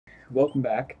welcome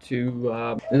back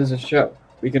to, this is a show.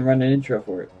 We can run an intro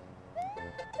for it.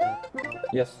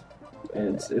 Yes,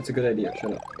 it's a good idea,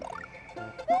 shut up.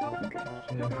 Okay.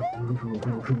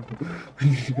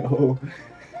 No.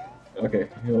 Okay,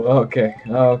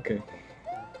 okay.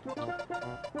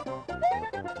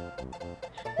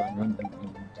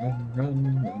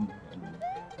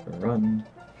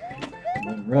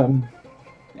 Run.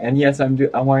 And yes, I'm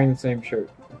wearing the same shirt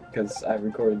because I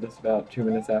recorded this about 2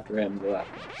 minutes after I ended the last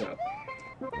one. So,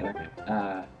 okay.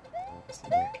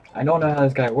 I don't know how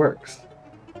this guy works.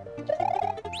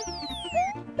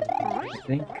 I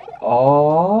think.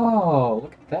 Oh,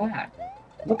 look at that!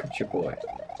 Look at your boy.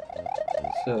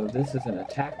 So this is an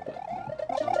attack button.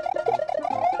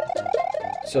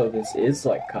 So this is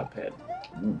like Cuphead.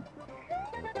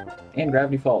 And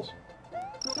Gravity Falls.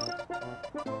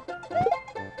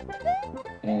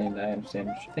 And I understand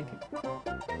what you're thinking.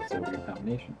 It's a weird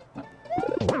combination.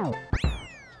 Huh.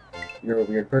 You're a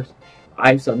weird person.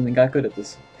 I suddenly got good at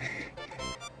this.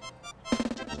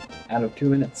 Out of 2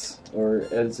 minutes. Or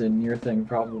as in your thing,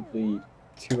 probably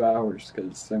 2 hours,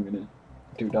 because I'm gonna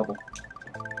do double.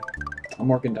 I'm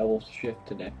working double shift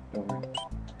today, don't worry.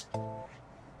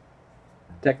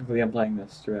 Technically, I'm playing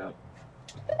this throughout.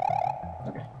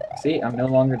 Okay. See, I'm no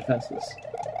longer defenseless.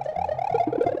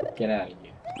 Get out of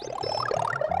here.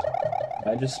 If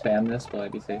I just spam this, will I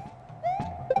be safe?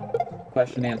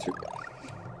 Question answered.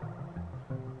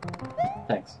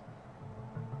 Thanks.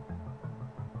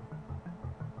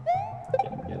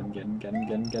 Get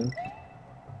him.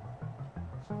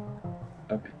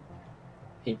 Okay.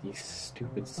 Hate these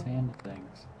stupid sand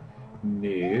things.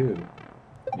 No.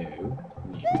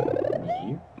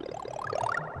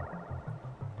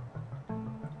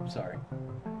 I'm sorry.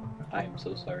 I am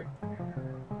so sorry.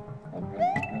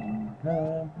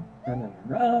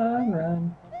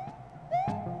 Run.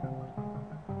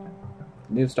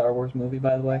 New Star Wars movie,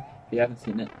 by the way. If you haven't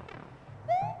seen it,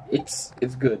 it's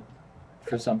good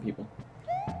for some people.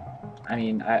 I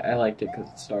mean, I liked it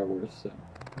because it's Star Wars, so.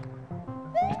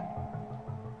 Yeah.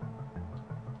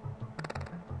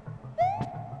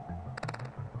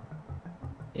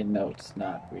 And no, it's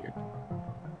not weird.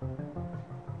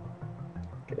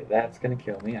 Okay, that's gonna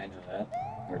kill me, I know that.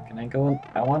 Where can I go?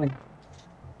 I wanna...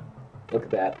 Look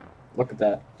at that.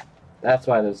 That's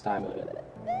why there's time limit.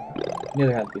 Knew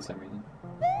there had to be some reason.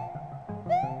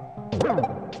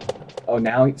 Oh,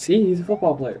 now, see, he's a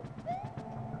football player.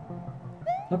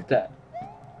 Look at that.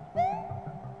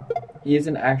 He is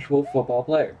an actual football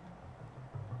player.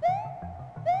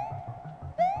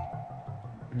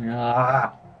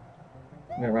 Ah!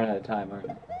 I'm gonna run out of time,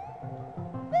 aren't I?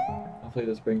 Hopefully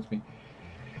this brings me...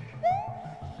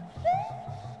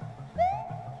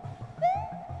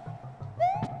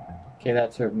 Okay,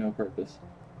 that served no purpose.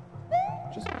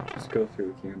 Just go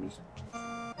through here and just...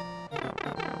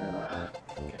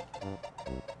 okay.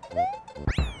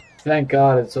 Thank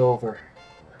God it's over.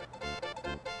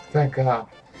 Thank God.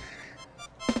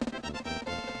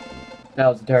 That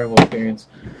was a terrible experience.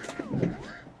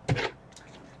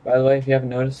 By the way, if you haven't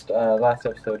noticed, last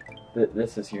episode,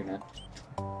 this is here now.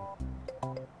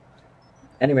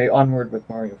 Anyway, onward with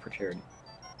Mario for charity.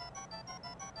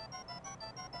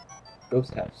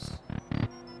 Ghost House.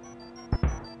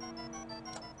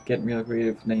 Getting real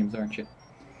creative with names, aren't you?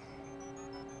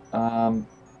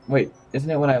 Wait, isn't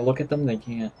it when I look at them they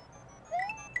can't...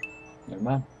 Never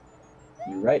mind.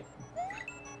 You're right.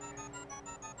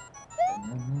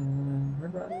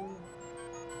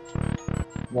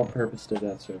 What purpose did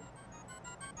that serve?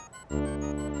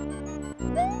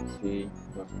 See,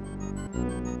 look.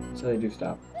 So they do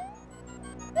stop.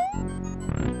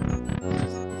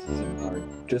 This isn't hard.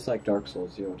 Just like Dark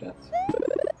Souls, 0 deaths.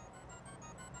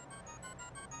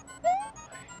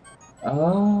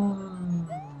 Oh.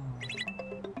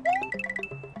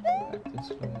 Back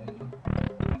this way.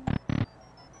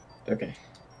 Okay.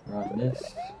 Run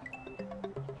this.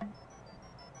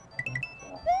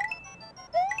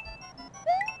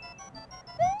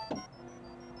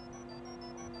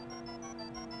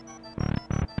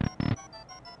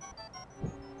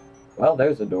 Well,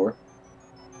 there's a door.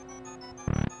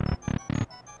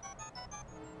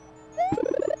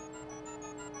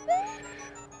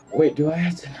 Wait, do I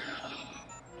have to...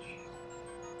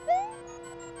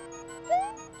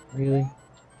 Really?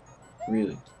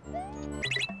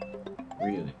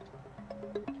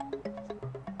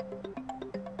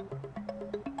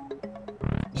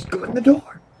 Just go in the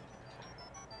door!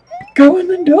 Go in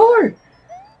the door!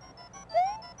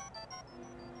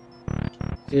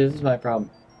 See, this is my problem.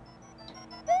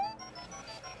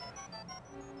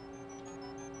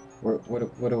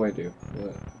 What do I do?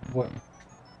 What?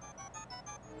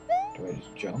 Do I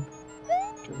just jump?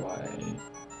 Do I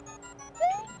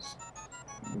just...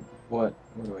 What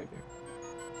do I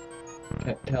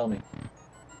do? Tell me.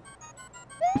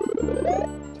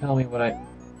 Tell me what I...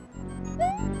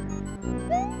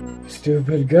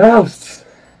 Stupid ghosts!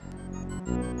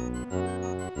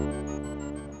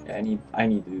 Yeah, I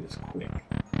need to do this quick.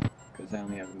 Because I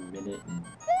only have a minute and...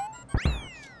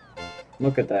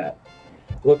 Look at that.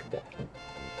 Look at that.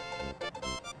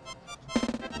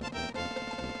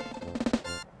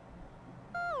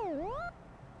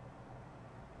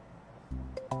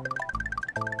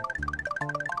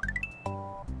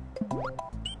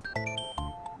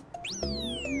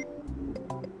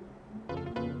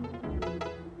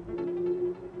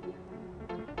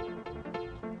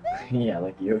 Yeah,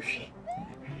 like Yoshi.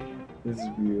 This is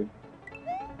weird.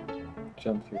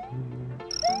 Jump through here.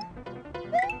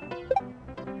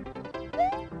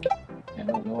 I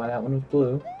don't know why that one was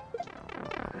blue.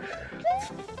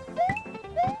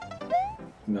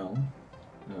 No.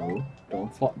 No.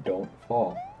 Don't fall. Don't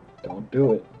fall. Don't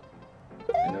do it.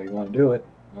 I know you want to do it,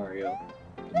 Mario.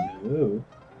 No.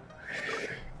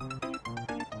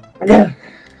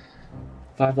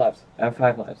 5 lives. I have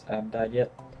 5 lives. I haven't died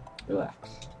yet. Relax.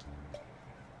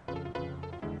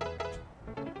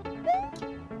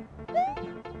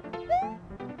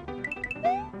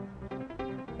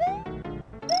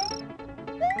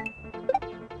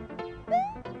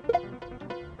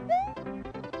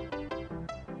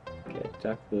 Okay,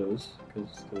 attack those,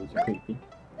 because those are creepy.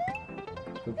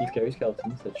 Spooky, scary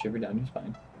skeletons that shiver down your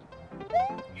spine.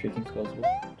 Shrieking skulls will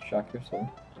shock your soul.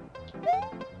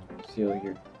 Seal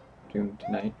your doom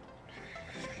tonight.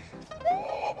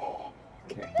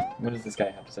 Okay, what does this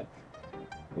guy have to say?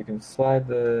 You can slide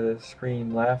the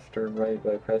screen left or right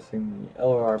by pressing the L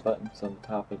or R buttons on the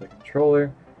top of the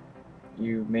controller.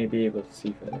 You may be able to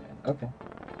see further ahead. Okay.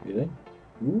 Really?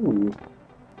 Ooh.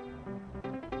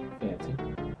 Fancy.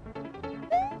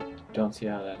 Don't see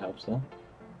how that helps though.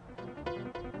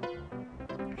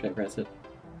 Should I press it?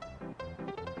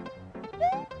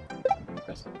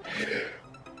 Press it.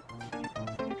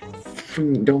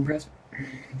 Don't press it.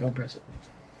 Don't press it.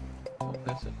 Don't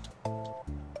press it.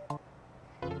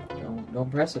 Don't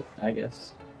press it, I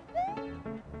guess.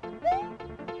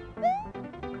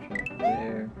 Jump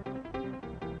there.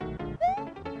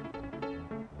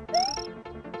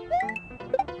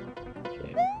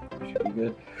 Okay, should be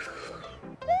good.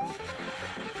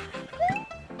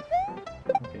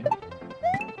 Okay.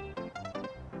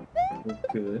 You're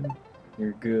good.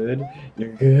 You're good.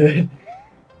 You're good.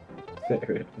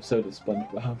 Favorite episode of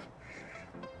SpongeBob.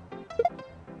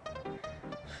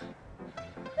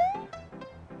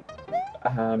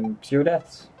 Zero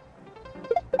deaths.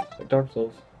 Just like Dark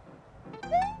Souls.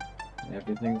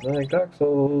 Everything's like Dark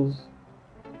Souls.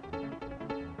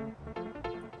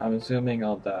 I'm assuming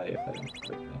I'll die if I don't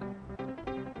click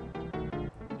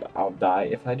that. I'll die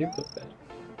if I do click that.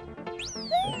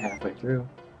 And halfway through.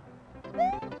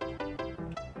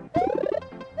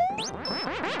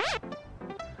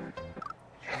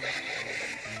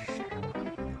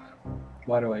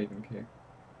 Why do I even care?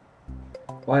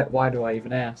 Why do I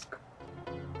even ask?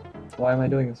 Why am I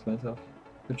doing this to myself?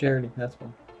 For charity, that's why.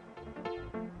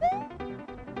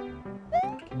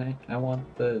 Can I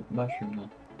want the mushroom though.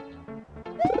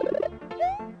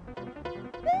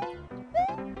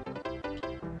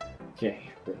 Okay,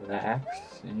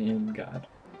 relax in God.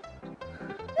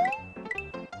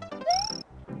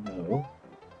 No.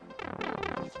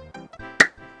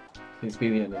 Please be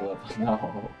the end of the level. No.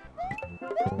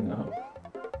 No.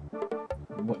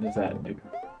 What does that do?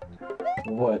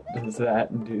 What does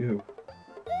that do?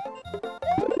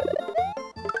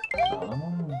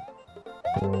 Oh.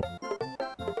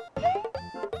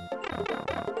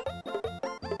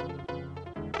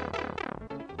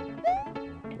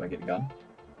 Do I get a gun?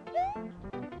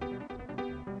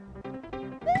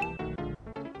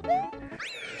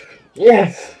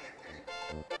 Yes!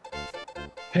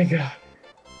 Thank God.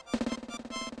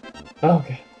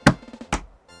 Okay.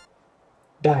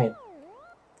 Dying.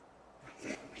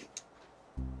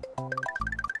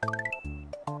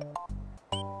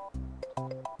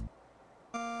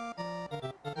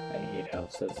 I hate how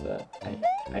it says that.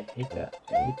 I hate that.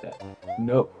 I hate that.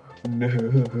 No. No.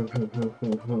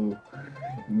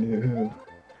 No.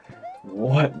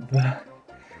 What the?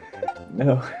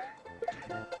 No.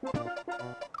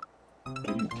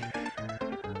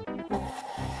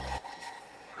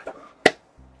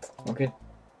 Okay.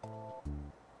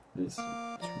 This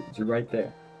is right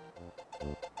there.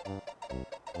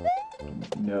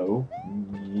 No.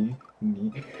 Me.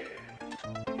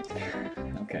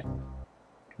 Okay.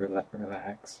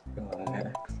 Relax.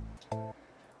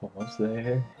 Almost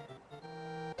there.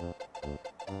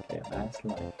 Okay, last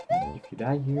life. If you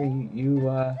die here,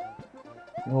 your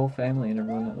whole family and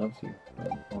everyone that loves you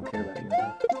won't care about you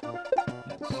anymore.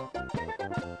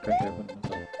 That's pressure I put on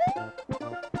myself.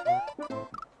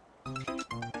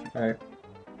 Alright,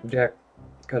 Jack,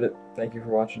 cut it. Thank you for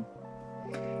watching.